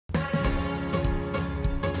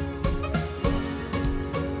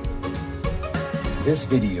This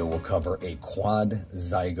video will cover a quad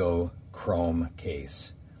Zygo chrome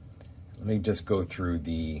case. Let me just go through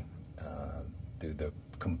the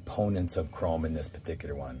components of chrome in this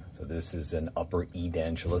particular one. So this is an upper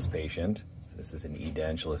edentulous patient. This is an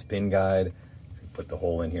edentulous pin guide. Put the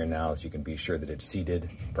hole in here now so you can be sure that it's seated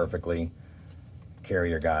perfectly.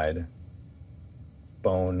 Carrier guide,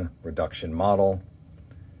 bone reduction model,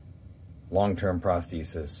 long-term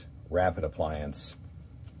prosthesis, rapid appliance,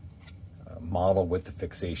 model with the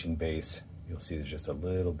fixation base. You'll see there's just a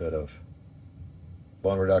little bit of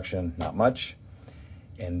bone reduction, not much.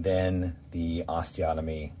 And then the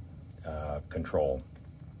osteotomy control.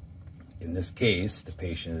 In this case, the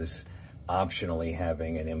patient is optionally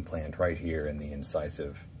having an implant right here in the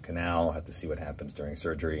incisive canal. We'll have to see what happens during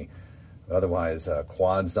surgery. But otherwise,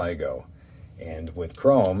 quad Zygo. And with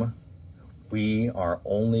chrome, we are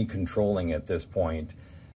only controlling at this point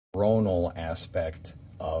the coronal aspect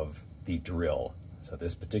of the drill. So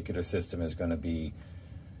this particular system is going to be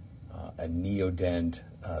a NeoDent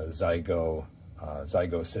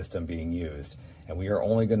Zygo system being used, and we are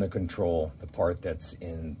only going to control the part that's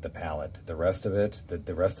in the palate. The rest of it,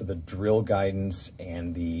 the rest of the drill guidance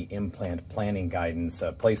and the implant planning guidance,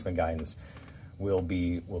 placement guidance, will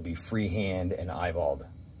be freehand and eyeballed.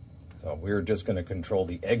 So we're just going to control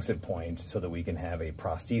the exit point so that we can have a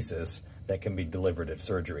prosthesis that can be delivered at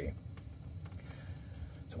surgery.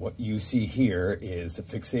 So what you see here is a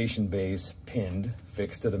fixation base pinned,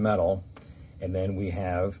 fixed to the metal, and then we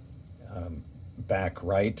have back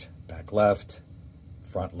right, back left,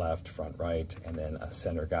 front right, and then a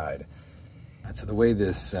center guide. And so the way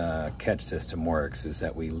this catch system works is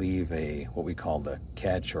that we leave what we call the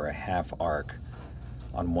catch or a half arc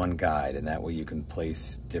on one guide, and that way you can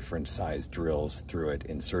place different size drills through it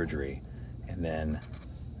in surgery. And then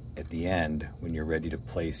at the end, when you're ready to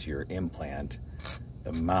place your implant,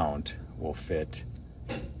 the mount will fit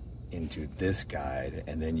into this guide,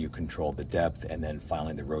 and then you control the depth and then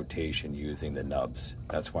finally the rotation using the nubs.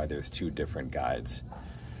 That's why there's two different guides.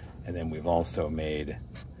 And then we've also made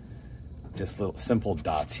just little simple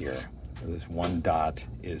dots here. So this one dot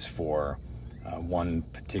is for one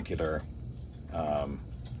particular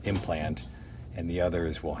implant, and the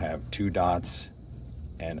others will have two dots,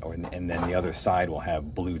 and then the other side will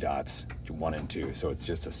have blue dots, 1 and 2. So it's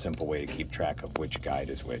just a simple way to keep track of which guide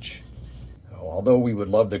is which. Although we would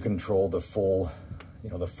love to control the full,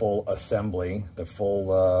 the full assembly, the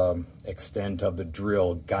full extent of the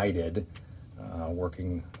drill guided,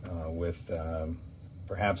 working with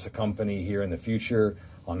perhaps a company here in the future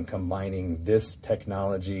on combining this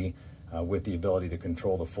technology with the ability to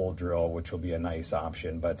control the full drill, which will be a nice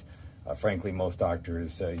option. But frankly, most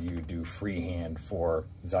doctors, you do freehand for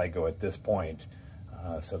Zygo at this point.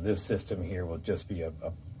 So this system here will just be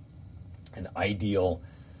an ideal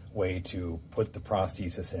way to put the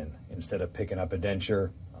prosthesis in. Instead of picking up a denture,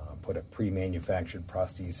 put a pre-manufactured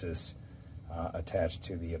prosthesis attached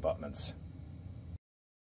to the abutments.